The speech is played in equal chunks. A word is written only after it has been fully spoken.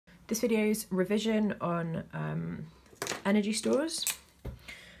This video's revision on energy stores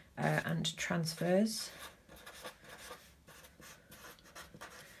and transfers.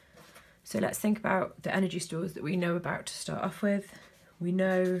 So let's think about the energy stores that we know about to start off with. We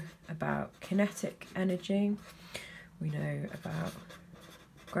know about kinetic energy, we know about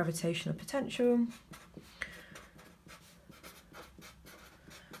gravitational potential,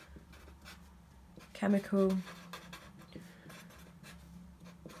 chemical,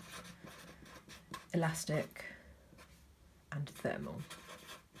 elastic, and thermal.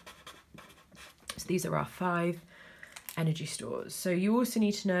 So these are our 5 energy stores. So you also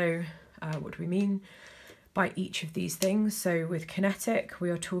need to know what do we mean by each of these things. So with kinetic, we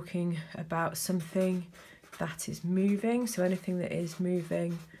are talking about something that is moving. So anything that is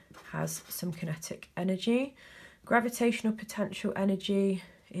moving has some kinetic energy. Gravitational potential energy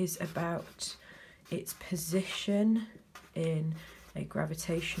is about its position in a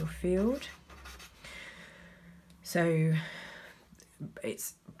gravitational field. So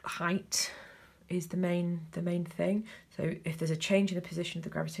its height is the main thing. So if there's a change in the position of the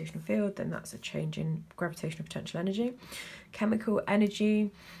gravitational field, then that's a change in gravitational potential energy. Chemical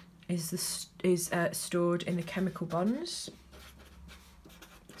energy is stored in the chemical bonds.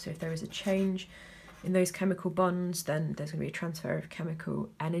 So if there is a change in those chemical bonds, then there's going to be a transfer of chemical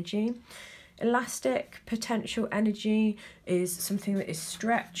energy. Elastic potential energy is something that is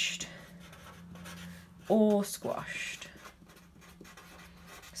stretched or squashed.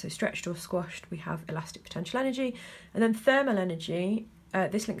 So stretched or squashed, we have elastic potential energy. And then thermal energy,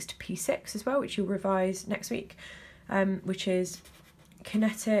 this links to P6 as well, which you'll revise next week, which is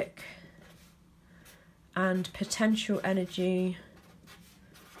kinetic and potential energies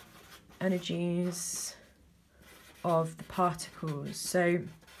of the particles. So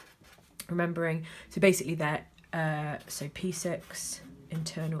remembering, so basically they're, so P6,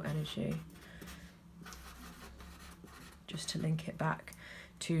 internal energy, just to link it back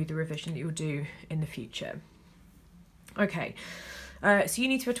to the revision that you'll do in the future. Okay, so you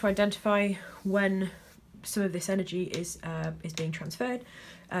need to be able to identify when some of this energy is being transferred.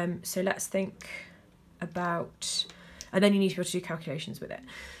 So let's think about, and then you need to be able to do calculations with it.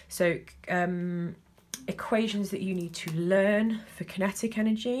 So equations that you need to learn for kinetic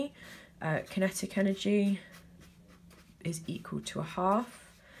energy. Kinetic energy is equal to 1/2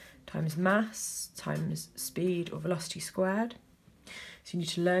 times mass times speed or velocity squared. So you need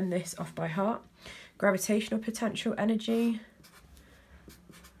to learn this off by heart. Gravitational potential energy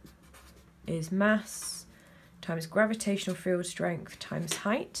is mass times gravitational field strength times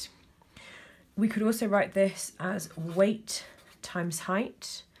height. We could also write this as weight times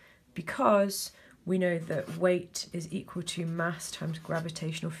height, because we know that weight is equal to mass times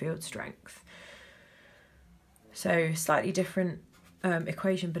gravitational field strength. So slightly different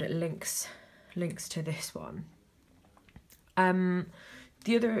equation, but it links to this one.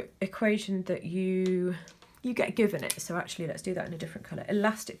 The other equation that you get given it, so actually let's do that in a different colour.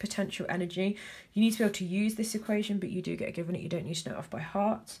 Elastic potential energy, you need to be able to use this equation, but you do get given it, you don't need to know it off by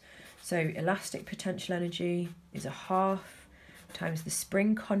heart. So elastic potential energy is 1/2 times the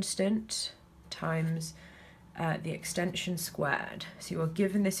spring constant times the extension squared. So you are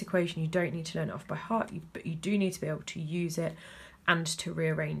given this equation, you don't need to learn it off by heart, but you do need to be able to use it and to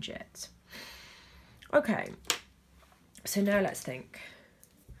rearrange it. Okay, so now let's think.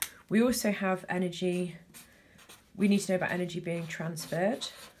 We also have energy, we need to know about energy being transferred.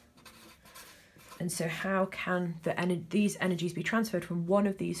 And so how can these energies be transferred from one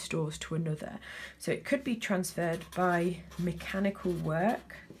of these stores to another? So it could be transferred by mechanical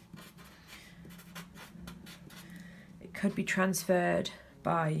work. It could be transferred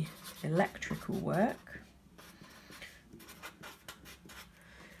by electrical work.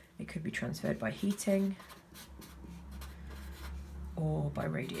 It could be transferred by heating or by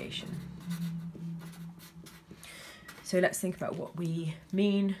radiation. So let's think about what we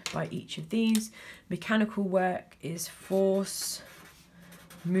mean by each of these. Mechanical work is force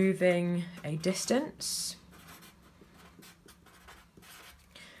moving a distance.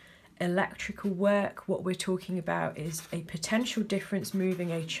 Electrical work, what we're talking about is a potential difference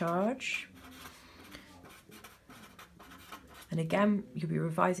moving a charge. And again, you'll be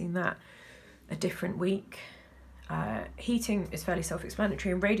revising that a different week. Heating is fairly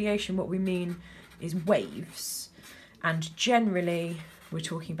self-explanatory, and radiation, what we mean is waves. And generally, we're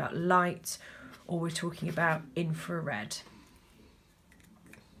talking about light, or we're talking about infrared.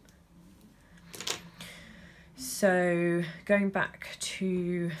 So going back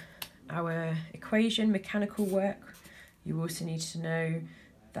to our equation, mechanical work, you also need to know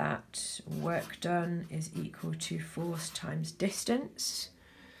that work done is equal to force times distance.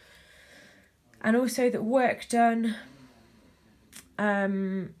 And also that work done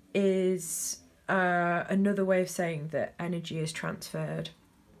is another way of saying that energy is transferred.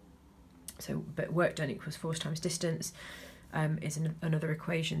 So, but work done equals force times distance is another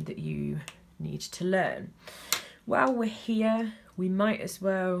equation that you need to learn. While we're here, we might as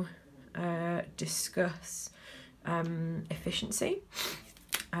well discuss efficiency.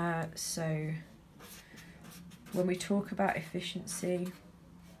 So when we talk about efficiency,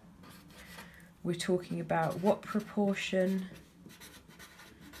 we're talking about what proportion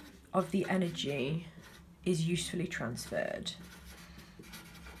of the energy is usefully transferred.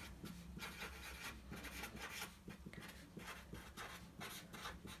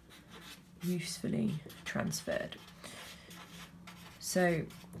 Usefully transferred. So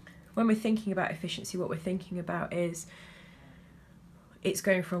when we're thinking about efficiency, what we're thinking about is it's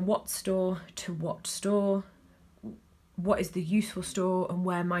going from what store to what store, what is the useful store and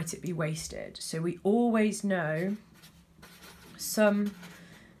where might it be wasted. So we always know some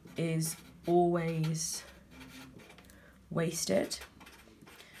is always wasted,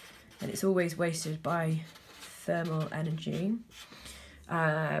 and it's always wasted by thermal energy.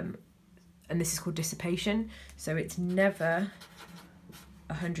 And this is called dissipation, so it's never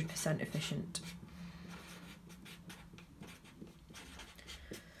 100% efficient.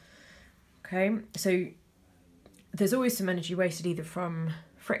 Okay, so there's always some energy wasted either from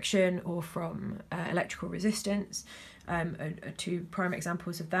friction or from electrical resistance, are two prime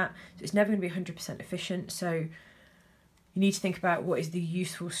examples of that. So it's never going to be 100% efficient, so you need to think about what is the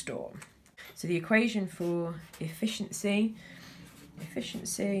useful store. So the equation for efficiency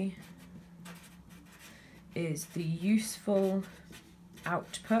is the useful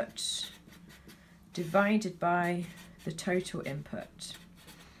output divided by the total input.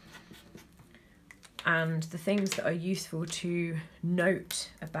 And the things that are useful to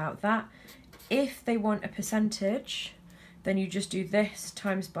note about that, if they want a percentage, then you just do this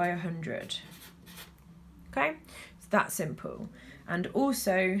times by 100. Okay, it's that simple. And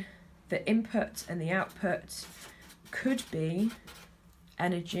also the input and the output could be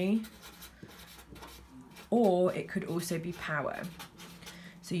energy, or it could also be power.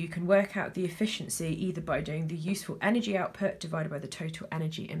 So you can work out the efficiency either by doing the useful energy output divided by the total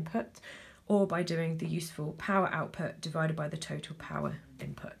energy input, or by doing the useful power output divided by the total power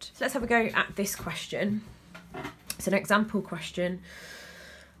input. So let's have a go at this question. It's an example question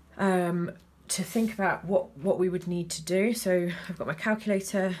to think about what we would need to do. So I've got my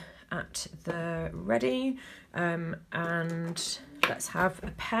calculator at the ready, and let's have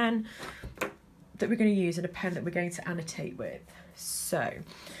a pen that we're going to use and a pen that we're going to annotate with. So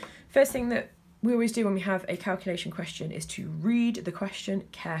first thing that we always do when we have a calculation question is to read the question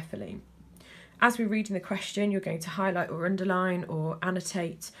carefully. As we're reading the question, you're going to highlight or underline or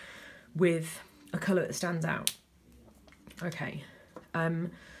annotate with a colour that stands out. Okay,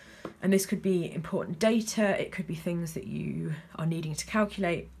 and this could be important data, it could be things that you are needing to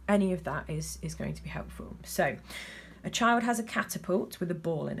calculate. Any of that is going to be helpful. So a child has a catapult with a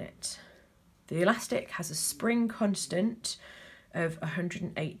ball in it. The elastic has a spring constant of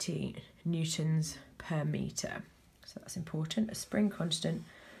 180 newtons per metre. So that's important, a spring constant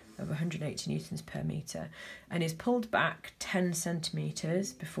of 180 newtons per metre, and is pulled back 10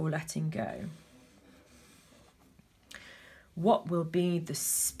 centimetres before letting go. What will be the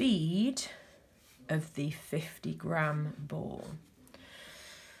speed of the 50-gram ball?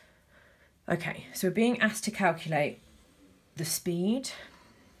 Okay, so we're being asked to calculate the speed.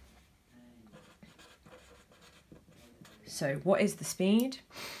 So what is the speed?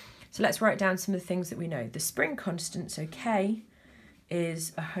 So let's write down some of the things that we know. The spring constant, so K,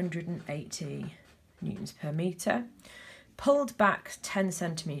 is 180 newtons per metre. Pulled back 10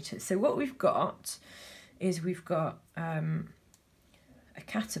 centimetres. So what we've got is we've got a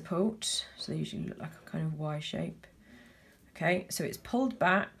catapult. So they usually look like a kind of Y shape. Okay, so it's pulled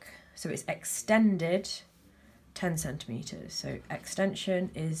back, so it's extended 10 centimetres. So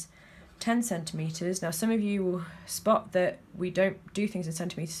extension is 10 centimetres. Now some of you will spot that we don't do things in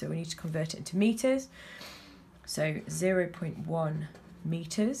centimetres, so we need to convert it into metres. So 0.1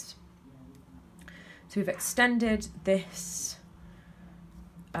 metres. So we've extended this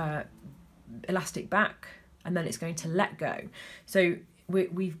elastic back, and then it's going to let go. So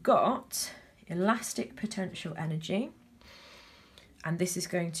we've got elastic potential energy, and this is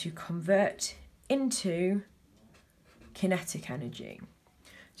going to convert into kinetic energy.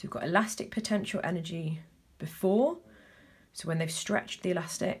 So we've got elastic potential energy before, so when they've stretched the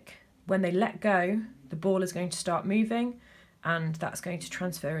elastic, when they let go, the ball is going to start moving, and that's going to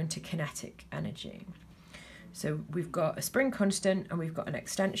transfer into kinetic energy. So we've got a spring constant and we've got an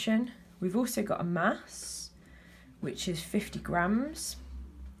extension. We've also got a mass, which is 50 grams.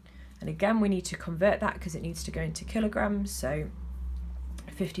 And again, we need to convert that because it needs to go into kilograms. So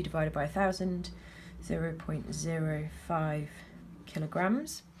 50 divided by 1,000, 0.05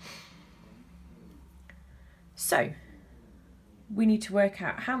 kilograms. So we need to work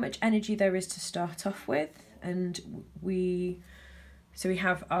out how much energy there is to start off with. And we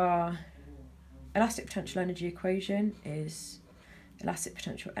have our elastic potential energy equation is elastic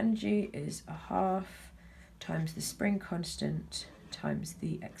potential energy is 1/2 times the spring constant times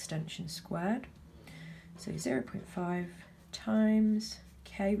the extension squared. So 0.5 times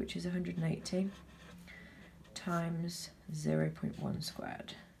K, which is 180, times 0.1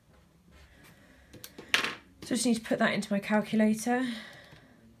 squared. So I just need to put that into my calculator.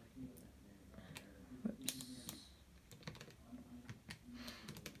 Whoops.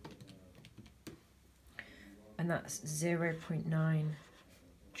 And that's 0.9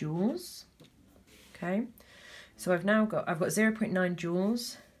 joules. Okay. So I've got 0.9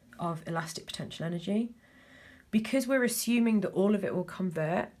 joules of elastic potential energy. Because we're assuming that all of it will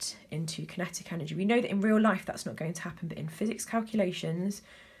convert into kinetic energy, we know that in real life that's not going to happen, but in physics calculations,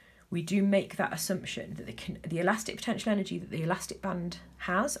 we do make that assumption that the elastic potential energy that the elastic band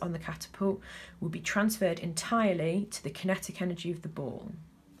has on the catapult will be transferred entirely to the kinetic energy of the ball.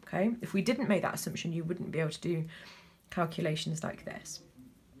 Okay? If we didn't make that assumption, you wouldn't be able to do calculations like this.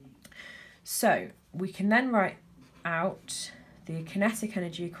 So we can then write out the kinetic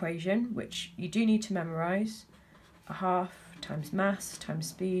energy equation, which you do need to memorise, 1/2 times mass times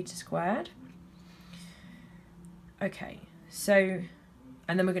speed squared. Okay, so,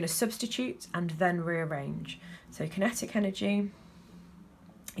 and then we're going to substitute and then rearrange. So kinetic energy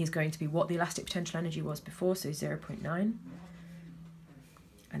is going to be what the elastic potential energy was before, so 0.9.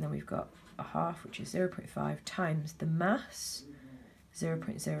 And then we've got 1/2, which is 0.5, times the mass,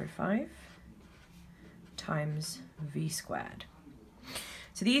 0.05, times v squared.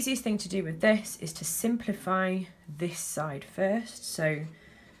 So the easiest thing to do with this is to simplify this side first. So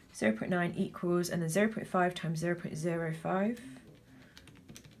 0.9 equals, and then 0.5 times 0.05,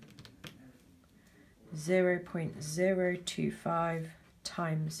 0.025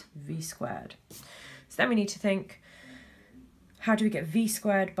 times v squared. So then we need to think, how do we get v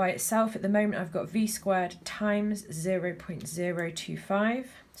squared by itself? At the moment I've got v squared times 0.025.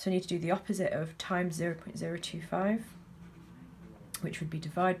 So I need to do the opposite of times 0.025, which would be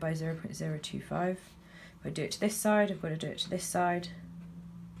divide by 0.025. If I do it to this side, I've got to do it to this side.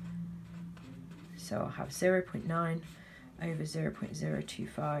 So I'll have 0.9 over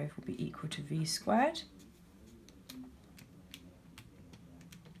 0.025 will be equal to v squared.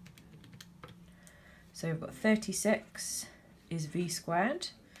 So I've got 36 is v squared.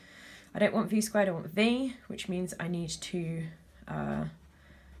 I don't want v squared, I want v, which means I need to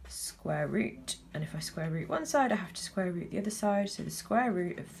square root, and if I square root one side I have to square root the other side, so the square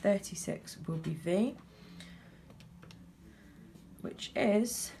root of 36 will be v, which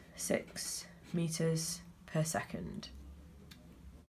is 6 meters per second.